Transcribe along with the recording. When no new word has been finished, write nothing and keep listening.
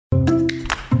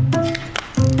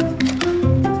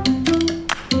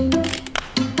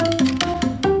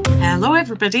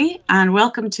everybody, and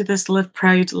welcome to this Live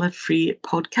Proud, Live Free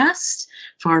podcast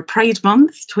for Pride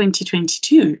Month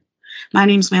 2022. My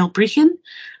name's Mel Breacon.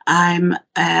 I'm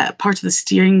part of the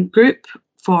steering group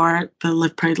for the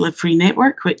Live Proud, Live Free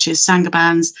network, which is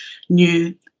Saint-Gobain's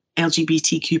new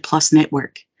LGBTQ plus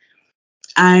network.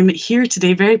 I'm here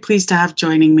today, very pleased to have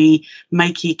joining me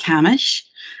Mikey Cammish.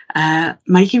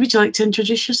 Mikey, would you like to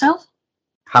introduce yourself?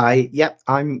 Hi, yep,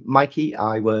 I'm Mikey.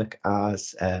 I work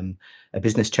as a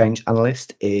business change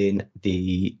analyst in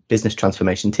the business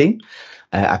transformation team.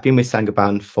 I've been with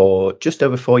Saint-Gobain for just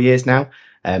over 4 years now,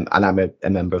 and I'm a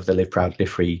member of the Live Proud, Live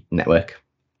Free network.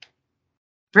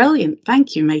 Brilliant.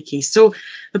 Thank you, Mikey. So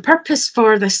the purpose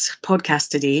for this podcast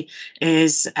today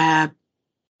is, and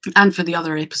for the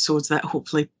other episodes that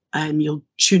hopefully you'll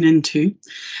tune into,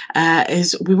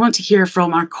 is we want to hear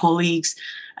from our colleagues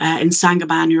in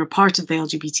Saint-Gobain who are part of the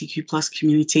LGBTQ plus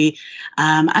community,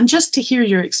 and just to hear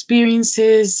your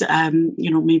experiences,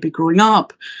 maybe growing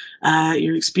up,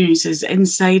 your experiences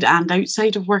inside and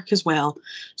outside of work as well.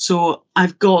 So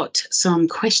I've got some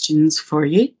questions for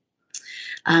you.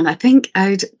 And I think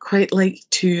I'd quite like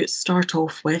to start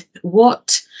off with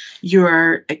what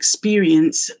your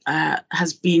experience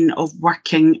has been of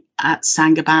working at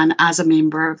Saint-Gobain as a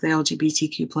member of the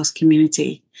LGBTQ plus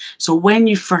community. So when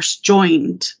you first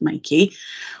joined, Mikey,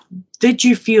 did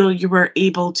you feel you were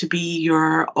able to be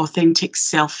your authentic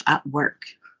self at work?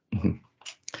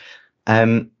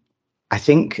 Mm-hmm. I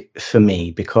think for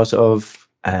me, because of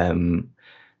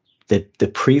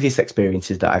the previous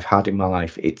experiences that I've had in my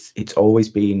life, it's always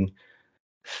been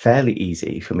fairly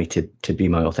easy for me to be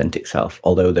my authentic self,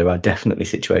 although there are definitely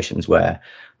situations where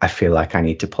I feel like I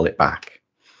need to pull it back.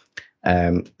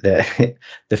 The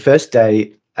first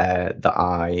day that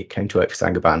I came to work for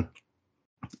Saint-Gobain,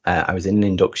 I was in an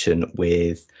induction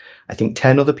with, I think,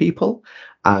 10 other people,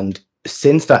 and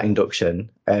since that induction,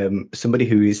 somebody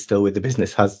who is still with the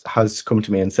business has come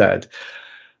to me and said,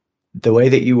 the way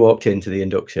that you walked into the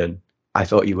induction, I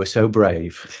thought you were so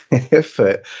brave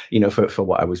for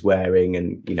what I was wearing,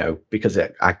 and because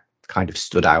I kind of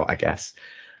stood out, I guess.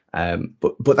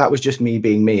 But that was just me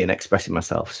being me and expressing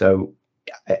myself. So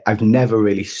I've never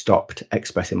really stopped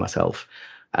expressing myself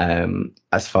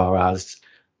as far as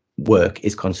work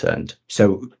is concerned.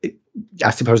 So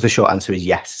I suppose the short answer is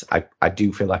yes. I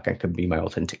do feel like I can be my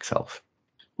authentic self.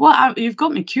 Well, you've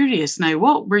got me curious now.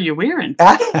 What were you wearing?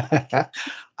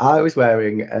 I was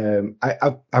wearing,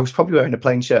 I was probably wearing a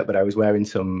plain shirt, but I was wearing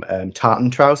some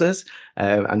tartan trousers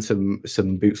and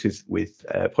some boots with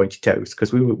pointy toes,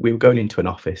 because we were going into an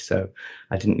office, so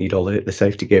I didn't need all the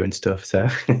safety gear and stuff. So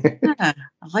yeah,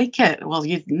 I like it. Well,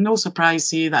 no surprise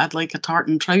to you that I'd like a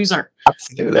tartan trouser.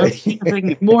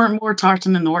 Absolutely. More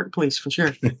tartan in the workplace for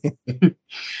sure.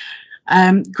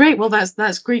 Great. Well,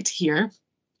 that's great to hear.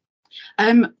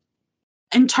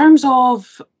 In terms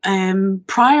of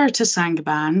prior to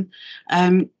Saint-Gobain,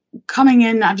 coming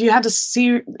in, have you had a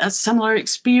similar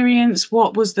experience?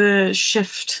 What was the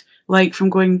shift like from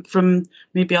going from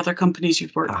maybe other companies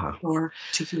you've worked for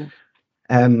to here?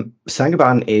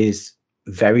 Saint-Gobain is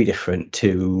very different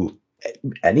to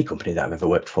any company that I've ever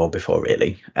worked for before,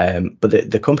 really. But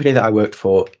the company that I worked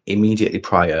for immediately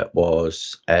prior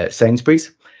was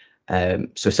Sainsbury's.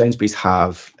 So Sainsbury's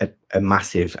have a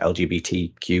massive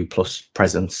LGBTQ plus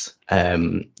presence.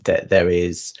 There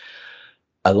is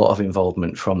a lot of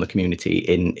involvement from the community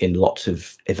in lots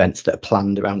of events that are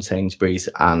planned around Sainsbury's,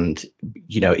 and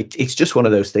it's just one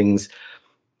of those things.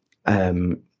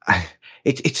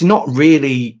 It's not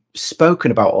really spoken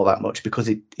about all that much because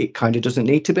it kind of doesn't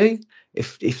need to be,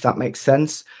 if that makes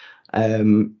sense.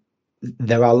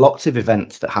 There are lots of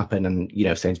events that happen, and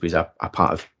Sainsbury's are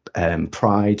part of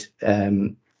Pride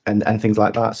and things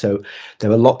like that. So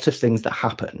there are lots of things that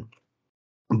happen,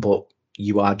 but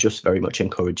you are just very much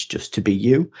encouraged just to be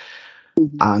you.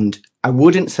 Mm-hmm. And I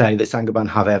wouldn't say that Saint-Gobain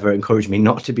have ever encouraged me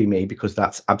not to be me, because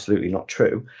that's absolutely not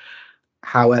true.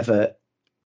 However,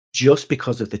 just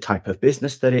because of the type of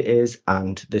business that it is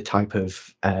and the type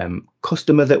of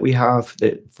customer that we have,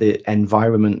 the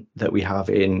environment that we have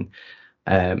in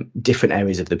different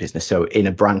areas of the business. So in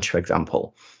a branch, for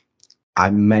example, I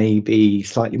may be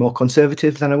slightly more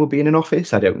conservative than I would be in an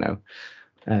office. I don't know.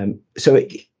 So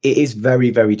it is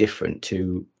very, very different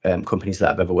to companies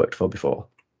that I've ever worked for before.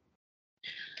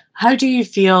 How do you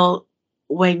feel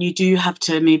when you do have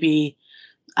to maybe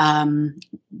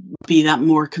be that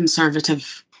more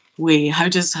conservative way? How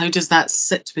does that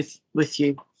sit with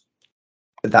you?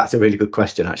 That's a really good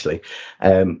question, actually.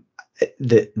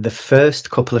 The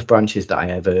first couple of branches that I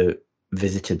ever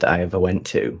visited, that I ever went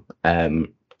to,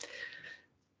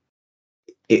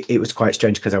 it was quite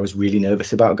strange because I was really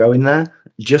nervous about going there,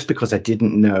 just because I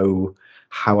didn't know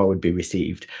how I would be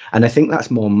received. And I think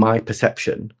that's more my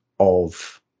perception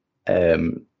of,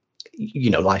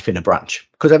 life in a branch,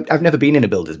 because I've never been in a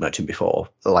builder's merchant before,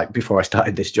 like before I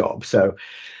started this job. So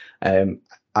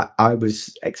I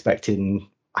was expecting,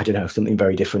 I don't know, something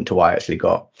very different to what I actually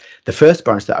got. The first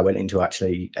branch that I went into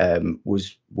actually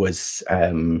was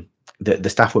the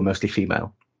staff were mostly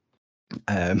female.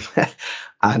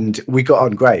 And we got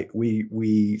on great.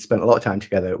 We spent a lot of time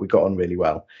together. We got on really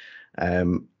well.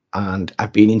 And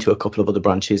I've been into a couple of other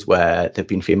branches where there've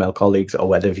been female colleagues, or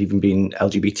where there've even been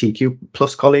LGBTQ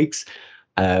plus colleagues.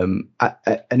 And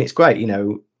it's great,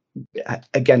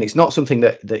 again, it's not something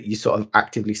that you sort of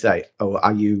actively say, oh,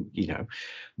 are you,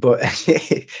 but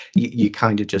you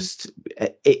kind of just,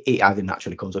 it either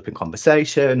naturally comes up in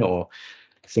conversation or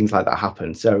things like that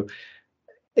happen. So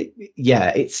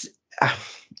yeah, it's,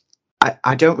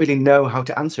 I don't really know how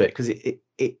to answer it, because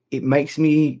it makes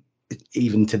me,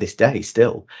 even to this day,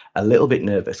 still a little bit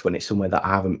nervous when it's somewhere that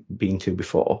I haven't been to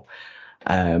before.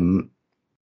 And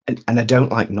I don't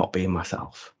like not being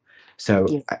myself. So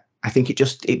Yeah. I think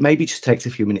it maybe just takes a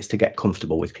few minutes to get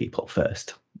comfortable with people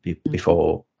first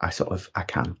before I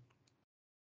can.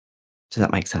 Does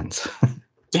that make sense?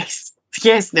 Yes.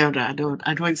 Yes. No, I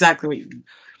know exactly what you mean.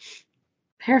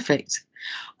 Perfect.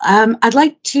 I'd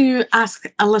like to ask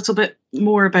a little bit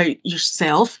more about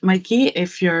yourself, Mikey,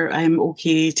 if you're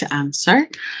okay to answer.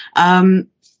 Um,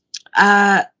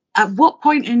 at what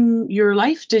point in your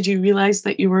life did you realize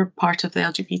that you were part of the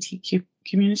LGBTQ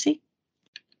community?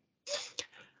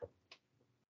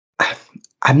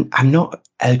 I'm not,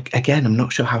 again, I'm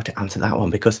not sure how to answer that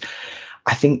one, because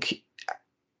I think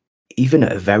even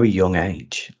at a very young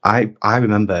age, I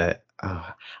remember,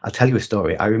 I'll tell you a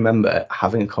story. I remember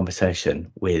having a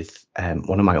conversation with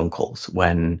one of my uncles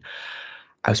when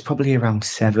I was probably around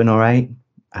 7 or 8.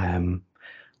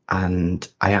 And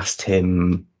I asked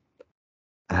him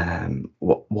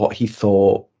what he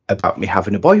thought about me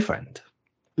having a boyfriend.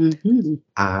 Mm-hmm.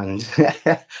 And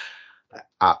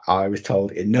I was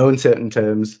told in no uncertain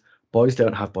terms, boys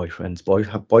don't have boyfriends,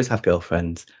 boys have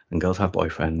girlfriends, and girls have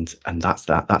boyfriends, and that's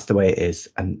that. That's the way it is,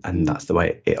 and that's the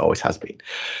way it always has been.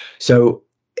 So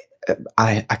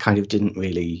I kind of didn't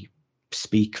really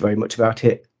speak very much about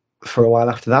it for a while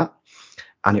after that.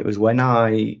 And it was when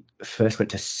I first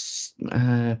went to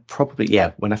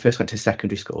when I first went to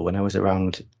secondary school, when I was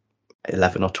around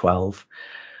 11 or 12.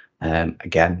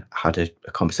 Again, had a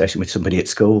conversation with somebody at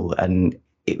school, and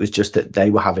it was just that they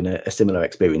were having a similar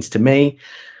experience to me.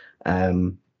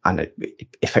 And it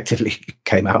effectively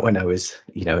came out when I was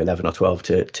 11 or 12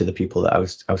 to the people that I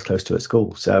was close to at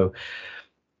school. So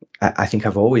I think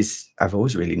I've always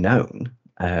really known.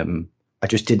 I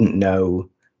just didn't know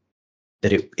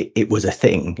that it was a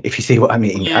thing, if you see what I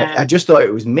mean. Yeah. I just thought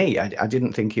it was me. I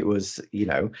didn't think it was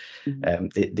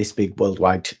Mhm. this big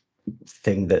worldwide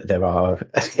thing, that there are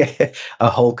a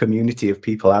whole community of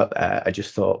people out there. I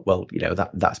just thought, well,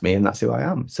 that's me, and that's who I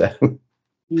am. So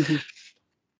Mhm.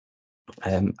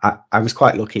 I was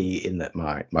quite lucky in that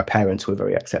my parents were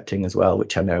very accepting as well,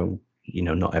 which I know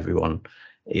not everyone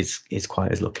is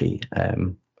quite as lucky.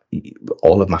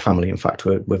 All of my family, in fact,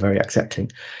 were very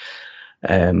accepting.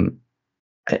 And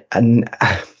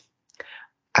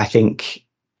I think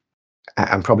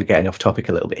I'm probably getting off topic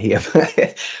a little bit here,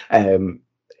 but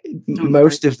No, you're right.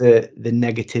 most of the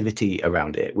negativity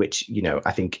around it, which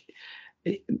I think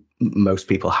most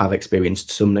people have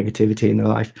experienced some negativity in their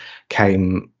life,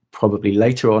 came probably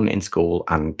later on in school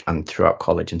and throughout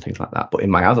college and things like that. But in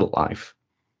my adult life,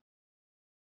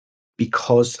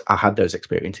 because I had those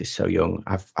experiences so young,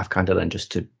 I've kind of learned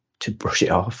just to brush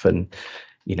it off, and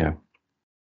you know.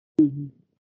 Mhm.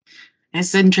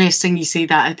 It's interesting you say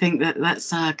that. I think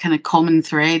that's a kind of common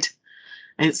thread.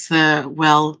 It's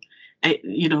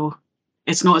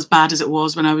it's not as bad as it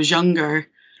was when I was younger.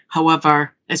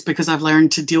 However, it's because I've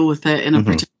learned to deal with it in a Mhm.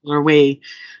 particular way.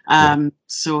 Yeah.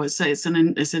 So it's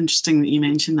interesting that you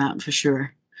mentioned that, for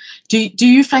sure. Do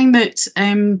you find that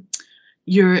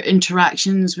your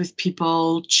interactions with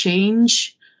people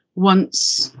change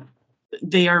once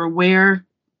they are aware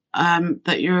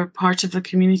that you're part of the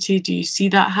community? Do you see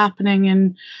that happening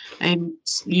in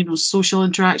social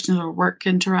interactions or work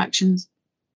interactions?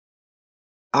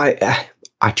 I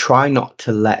try not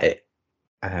to let it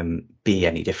be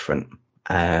any different.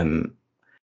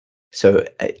 So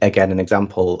again, an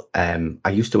example. I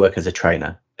used to work as a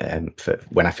trainer for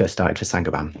when I first started for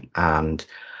Sangaban, and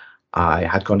I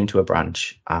had gone into a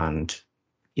branch, and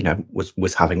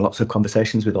was having lots of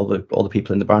conversations with all the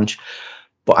people in the branch.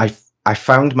 But I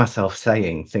found myself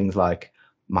saying things like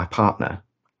my partner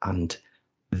and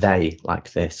they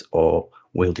like this, or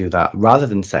we'll do that, rather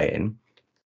than saying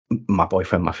my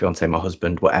boyfriend, my fiance, my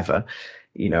husband, whatever,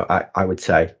 I would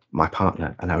say my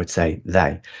partner, and I would say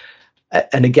they.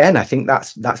 And again, I think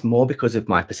that's more because of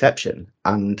my perception.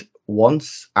 And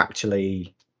once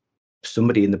actually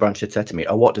somebody in the branch had said to me,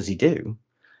 "Oh, what does he do?"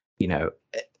 You know,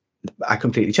 I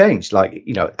completely changed. Like,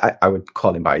 I would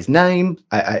call him by his name,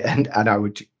 and I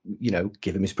would,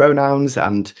 give him his pronouns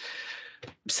and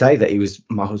say that he was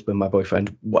my husband, my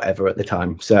boyfriend, whatever at the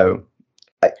time. So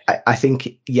I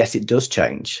think, yes, it does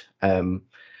change,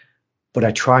 but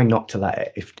I try not to let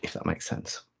it, if that makes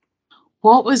sense.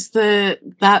 What was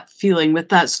that feeling with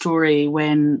that story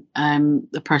when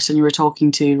the person you were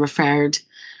talking to referred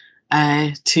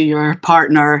to your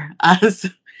partner as,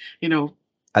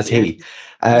 As yeah, he,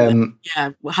 um,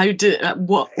 yeah. How did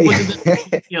what did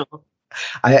it feel?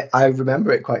 I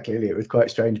remember it quite clearly. It was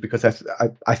quite strange because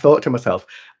I thought to myself,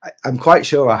 I'm quite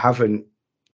sure I haven't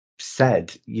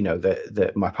said,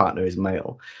 that my partner is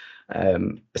male.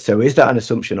 So is that an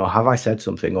assumption, or have I said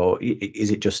something, or is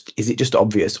it just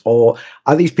obvious, or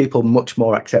are these people much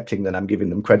more accepting than I'm giving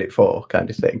them credit for, kind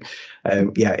of thing?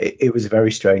 Yeah, it was a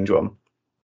very strange one.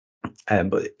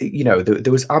 But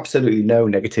there was absolutely no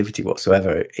negativity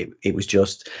whatsoever. It was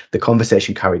just the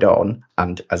conversation carried on,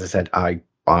 and as I said, I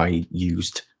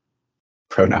used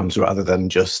pronouns rather than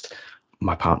just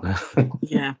my partner.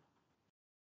 Yeah,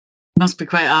 must be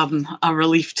quite a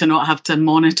relief to not have to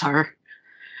monitor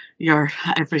your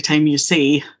every time you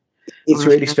say or It's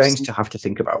really refer to strange to someone. have to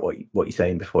think about what you're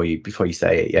saying before you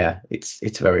say it. Yeah, it's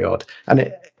very odd.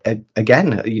 And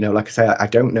again, like I say, I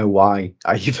don't know why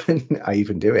I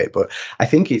even do it, but I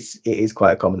think it is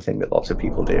quite a common thing that lots of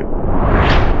people do.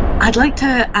 I'd like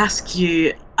to ask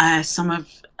you some of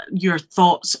your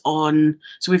thoughts on.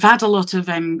 So we've had a lot of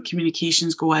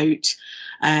communications go out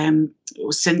um,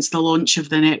 since the launch of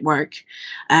the network.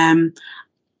 Um,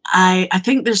 I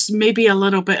think there's maybe a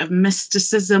little bit of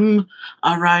mysticism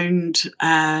around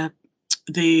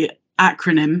the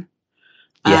acronym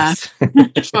uh, Yes.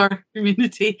 for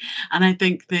community, and I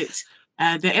think that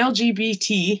the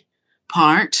LGBT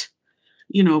part,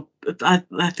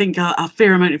 I think a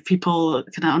fair amount of people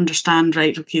kind of understand,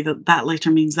 right? Okay, that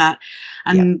letter means that,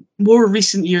 Yeah. and more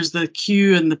recent years, the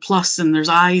Q and the plus, and there's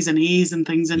I's and A's and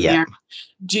things in Yeah. there.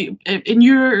 Do you, in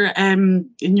your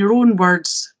own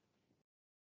words,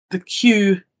 the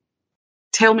Q?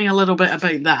 Tell me a little bit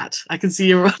about that. I can see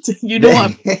you're, you know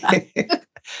what.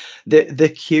 The the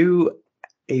Q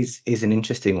is an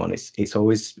interesting one. It's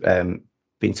always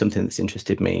been something that's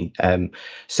interested me.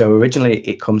 So originally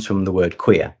it comes from the word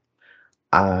queer,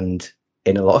 and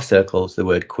in a lot of circles, the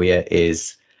word queer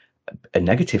is a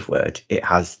negative word. It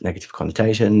has negative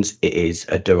connotations. It is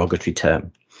a derogatory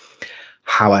term.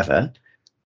 However,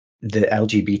 the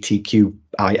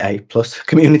LGBTQIA plus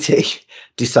community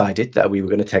decided that we were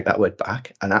going to take that word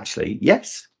back, and actually,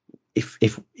 yes,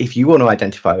 if you want to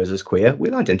identify us as queer,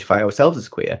 we'll identify ourselves as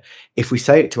queer. If we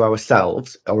say it to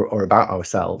ourselves or about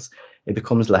ourselves, it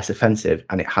becomes less offensive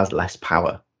and it has less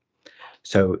power.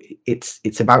 So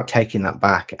it's about taking that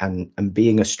back and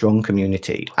being a strong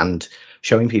community and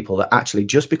showing people that actually,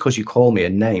 just because you call me a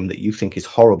name that you think is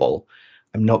horrible,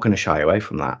 I'm not going to shy away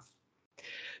from that.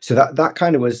 So that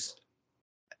kind of was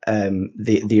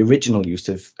the original use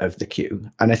of the Q.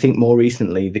 And I think more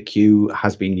recently the Q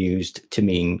has been used to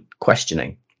mean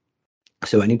questioning.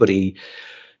 So anybody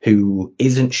who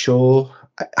isn't sure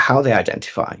how they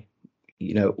identify,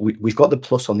 we've got the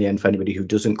plus on the end for anybody who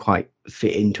doesn't quite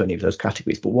fit into any of those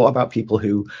categories. But what about people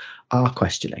who are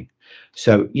questioning?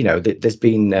 So, there's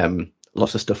been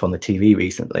lots of stuff on the TV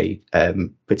recently,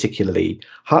 particularly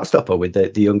Heartstopper with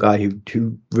the young guy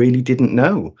who really didn't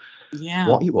know Yeah,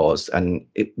 what he was. And,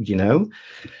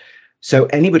 so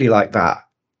anybody like that,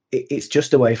 it's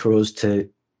just a way for us to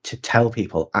tell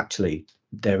people, actually,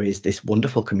 there is this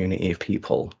wonderful community of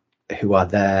people who are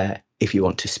there. If you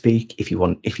want to speak, if you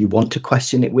want to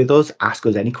question it with us, ask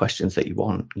us any questions that you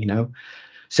want,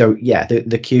 So yeah,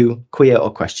 the Q, queer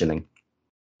or questioning.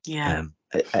 yeah,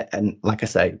 And like I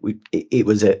say, it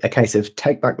was a case of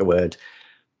take back the word,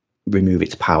 remove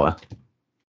its power.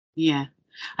 yeah.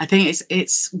 I think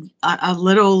it's a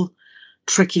little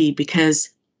tricky because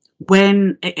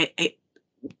when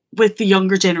with the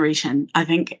younger generation, I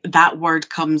think that word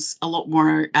comes a lot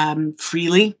more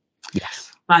freely.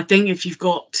 Yes. But I think if you've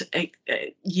got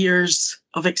years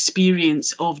of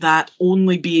experience of that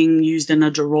only being used in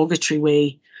a derogatory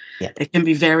way, Yeah. it can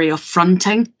be very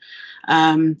affronting.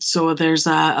 So there's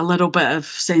a little bit of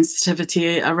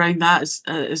sensitivity around that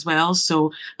as well.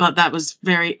 So, but that was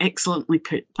very excellently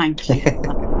put. Thank you.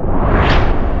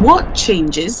 What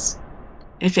changes,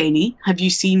 if any, have you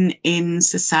seen in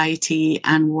society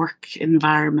and work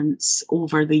environments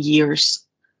over the years?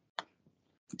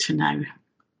 to now?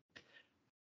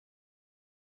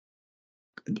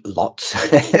 Lots,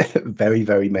 very,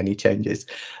 very many changes,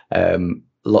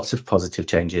 lots of positive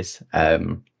changes.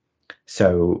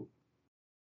 So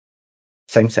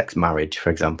same-sex marriage, for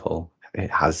example, it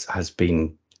has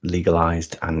been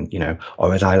legalized, and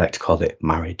or as I like to call it,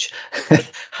 marriage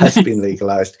has been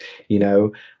legalized.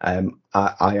 I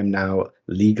am now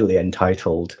legally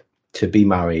entitled to be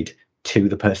married to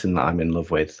the person that I'm in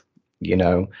love with,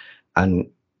 and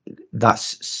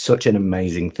that's such an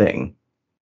amazing thing.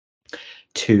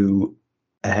 To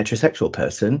a heterosexual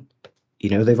person,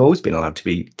 they've always been allowed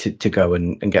to go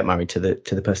and get married to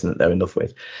the person that they're in love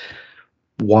with.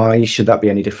 Why should that be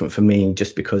any different for me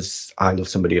just because I love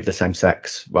somebody of the same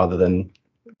sex rather than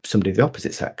somebody of the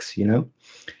opposite sex?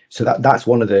 So that's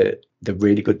one of the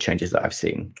really good changes that I've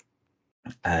seen.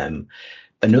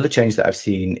 Another change that I've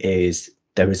seen is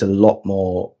there is a lot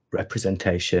more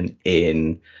representation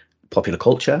in popular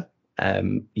culture.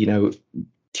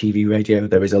 TV, radio,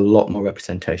 there is a lot more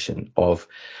representation of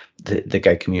the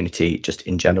gay community just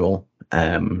in general.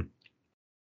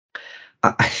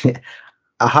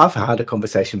 I have had a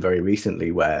conversation very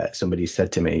recently where somebody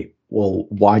said to me, well,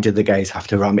 why do the gays have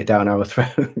to ram it down our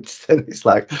throats? And it's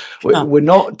like, we're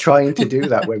not trying to do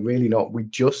that. We're really not. We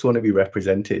just want to be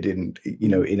represented in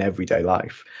everyday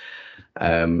life.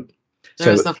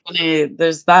 There's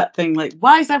that thing like,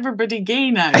 why is everybody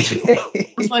gay now?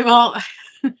 It's like, well,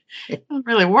 it didn't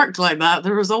really work like that.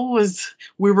 We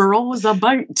were always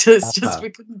about it. It's just we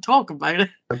couldn't talk about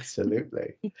it.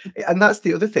 Absolutely. And that's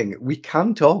the other thing. We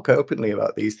can talk openly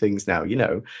about these things now.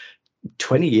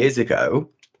 20 years ago,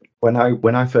 when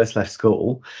I first left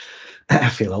school, I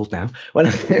feel old now. When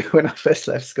I first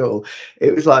left school,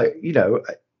 it was like,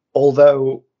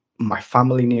 although my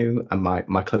family knew and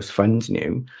my close friends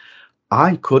knew,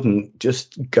 I couldn't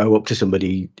just go up to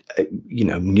somebody,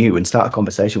 new and start a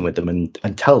conversation with them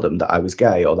and tell them that I was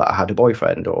gay or that I had a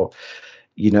boyfriend, or,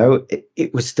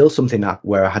 it was still something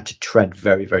where I had to tread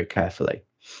very, very carefully.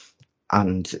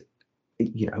 And,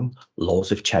 laws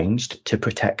have changed to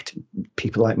protect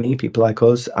people like me, people like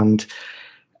us. And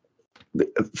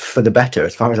for the better,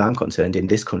 as far as I'm concerned, in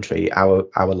this country, our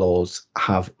laws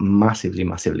have massively,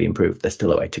 massively improved. There's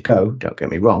still a way to go, don't get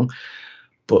me wrong.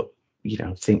 But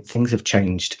things have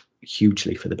changed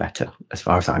hugely for the better, as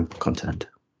far as I'm concerned.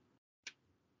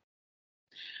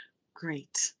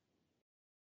 Great.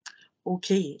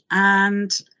 Okay,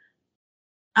 and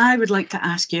I would like to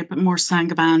ask you a bit more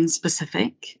Sangaban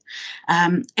specific.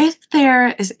 If there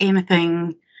is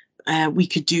anything we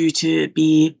could do to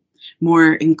be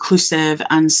more inclusive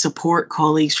and support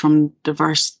colleagues from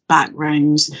diverse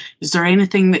backgrounds, is there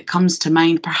anything that comes to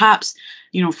mind, perhaps,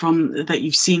 from that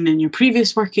you've seen in your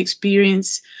previous work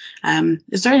experience?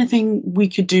 Is there anything we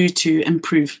could do to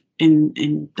improve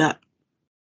in that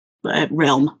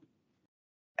realm?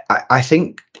 I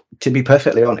think, to be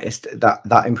perfectly honest,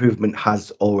 that improvement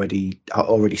has already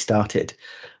started.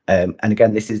 And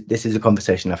again, this is a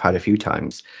conversation I've had a few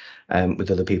times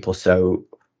with other people. So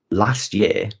last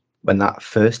year, when that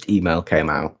first email came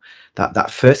out, that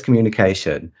first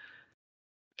communication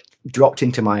dropped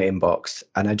into my inbox,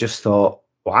 and I just thought,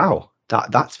 wow,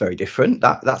 that's very different.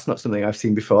 That's not something I've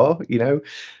seen before.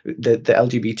 The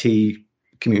LGBT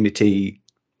community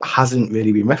hasn't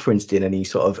really been referenced in any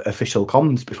sort of official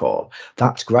comms before.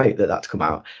 That's great that's come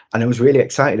out, and I was really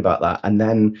excited about that. And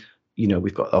then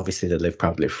we've got obviously the Live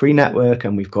Proud Live Free network,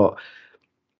 and we've got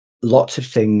lots of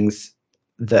things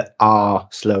that are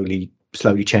slowly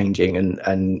changing,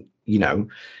 and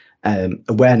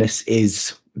awareness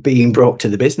is being brought to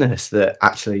the business that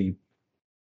actually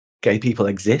gay people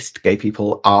exist, gay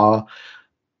people are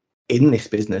in this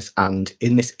business and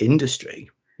in this industry.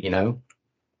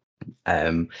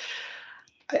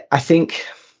 I think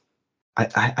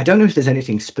I don't know if there's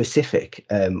anything specific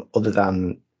other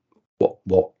than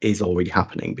what is already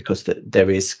happening, because there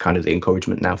is kind of the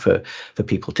encouragement now for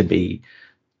people to be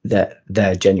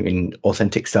their genuine,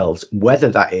 authentic selves, whether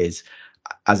that is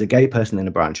as a gay person in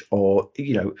a branch, or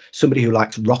somebody who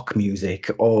likes rock music,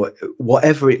 or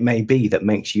whatever it may be that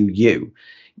makes you you.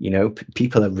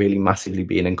 People are really massively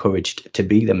being encouraged to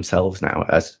be themselves now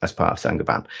as part of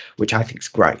Sangaban, which I think is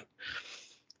great.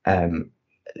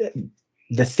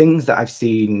 The things that I've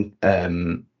seen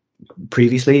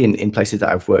previously in places that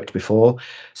I've worked before,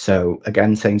 so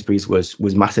again, Sainsbury's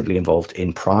was massively involved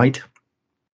in Pride.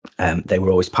 They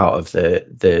were always part of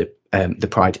the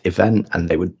Pride event, and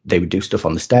they would do stuff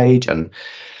on the stage, and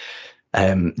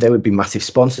they would be massive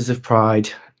sponsors of Pride.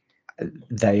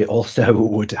 they also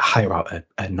would hire out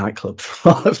a nightclub for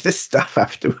all of the staff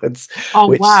afterwards, Oh,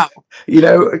 which, wow.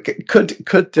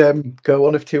 could go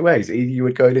one of two ways. Either you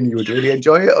would go in and you would really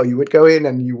enjoy it, or you would go in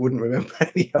and you wouldn't remember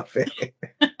any of it.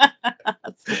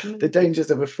 The dangers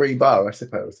of a free bar, I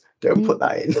suppose. Don't put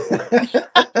that in.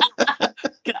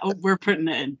 Oh, we're putting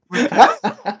it in.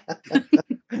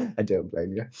 I don't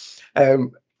blame you.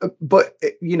 But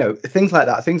things like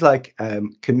that, things like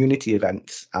community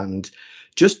events and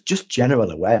just general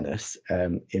awareness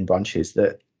in branches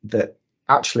that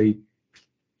actually,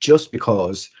 just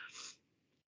because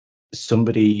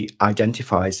somebody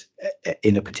identifies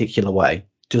in a particular way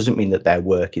doesn't mean that their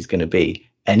work is going to be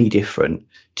any different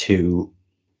to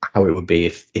how it would be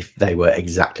if they were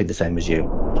exactly the same as you.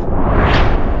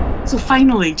 So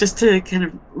finally, just to kind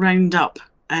of round up,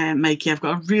 Mikey, I've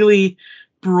got a really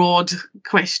broad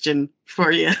question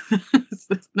for you.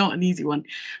 It's not an easy one,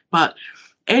 but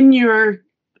in your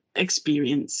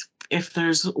experience, if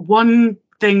there's one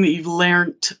thing that you've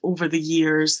learnt over the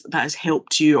years that has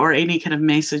helped you, or any kind of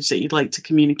message that you'd like to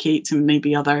communicate to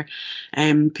maybe other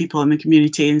people in the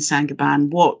community in Sangaban,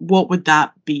 what would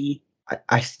that be?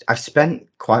 I've spent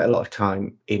quite a lot of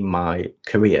time in my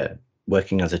career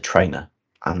working as a trainer,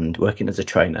 and working as a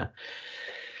trainer,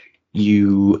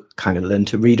 you kind of learn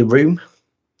to read a room.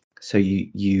 So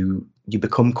you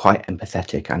become quite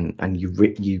empathetic, and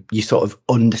you sort of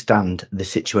understand the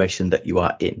situation that you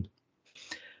are in.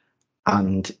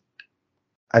 And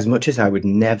as much as I would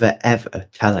never ever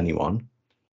tell anyone,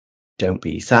 don't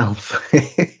be yourself,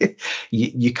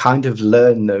 you kind of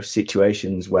learn those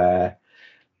situations where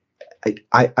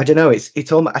I don't know,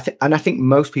 it's almost, I think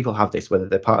most people have this, whether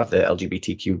they're part of the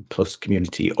LGBTQ plus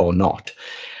community or not.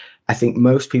 I think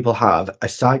most people have a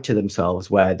side to themselves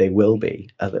where they will be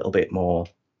a little bit more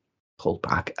pulled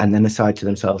back, and then a side to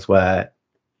themselves where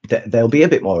they'll be a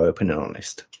bit more open and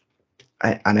honest.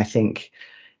 And I think,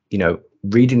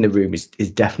 reading the room is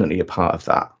definitely a part of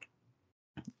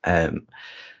that.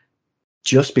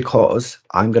 Just because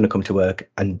I'm going to come to work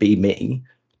and be me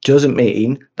doesn't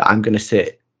mean that I'm going to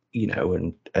sit,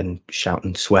 and shout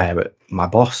and swear at my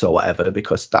boss or whatever,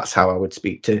 because that's how I would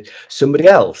speak to somebody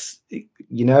else.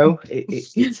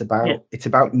 It's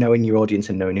about knowing your audience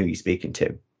and knowing who you're speaking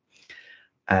to.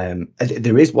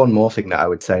 There is one more thing that I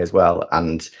would say as well,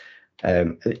 and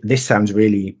this sounds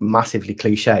really massively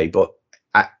cliche, but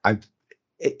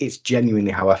it's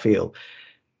genuinely how I feel.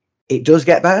 It does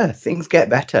get better. Things get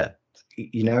better.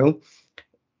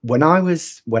 When I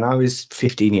was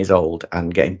 15 years old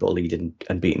and getting bullied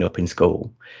and beaten up in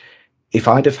school, if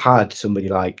I'd have had somebody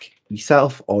like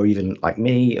yourself, or even like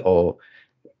me, or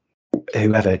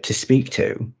whoever to speak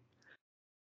to,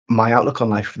 my outlook on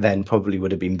life then probably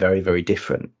would have been very, very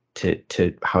different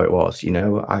to how it was.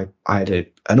 I had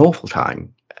an awful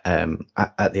time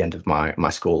at the end of my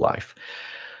school life,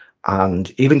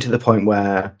 and even to the point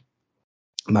where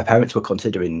my parents were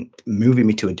considering moving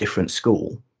me to a different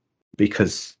school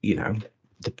because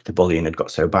the bullying had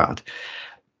got so bad.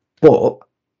 But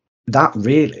that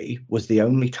really was the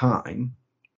only time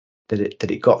that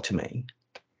it got to me.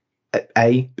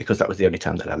 A, because that was the only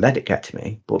time that I let it get to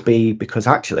me, but B, because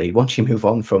actually once you move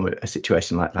on from a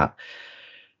situation like that,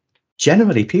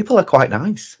 generally people are quite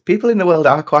nice. People in the world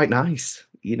are quite nice.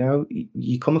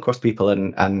 You come across people,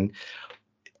 and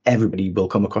everybody will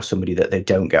come across somebody that they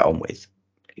don't get on with.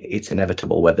 It's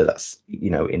inevitable, whether that's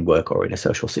in work or in a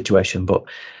social situation, but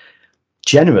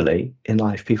generally in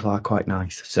life people are quite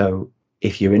nice. So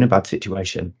if you're in a bad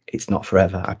situation, it's not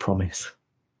forever, I promise.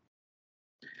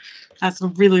 That's a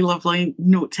really lovely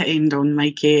note to end on,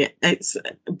 Mikey. It's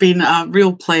been a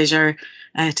real pleasure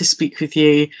to speak with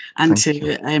you and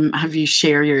have you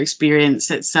share your experience.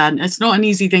 It's not an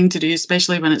easy thing to do,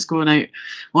 especially when it's going out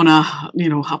on a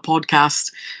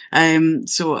podcast.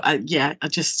 I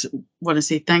just want to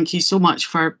say thank you so much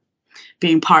for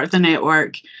being part of the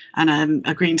network and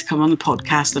agreeing to come on the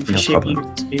podcast and for sharing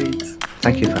your experience.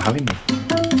 Thank you for having me.